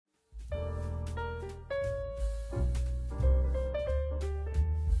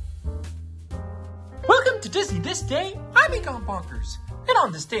to Disney this day, I be gone bonkers. And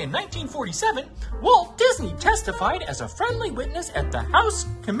on this day in 1947, Walt Disney testified as a friendly witness at the House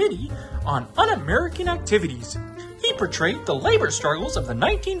Committee on Un-American Activities. He portrayed the labor struggles of the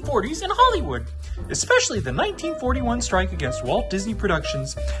 1940s in Hollywood, especially the 1941 strike against Walt Disney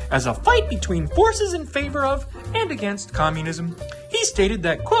Productions, as a fight between forces in favor of and against communism. He stated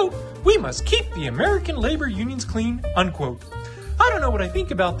that, quote, "We must keep the American labor unions clean," unquote. I don't know what I think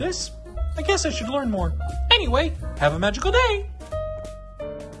about this. I guess I should learn more. Anyway, have a magical day!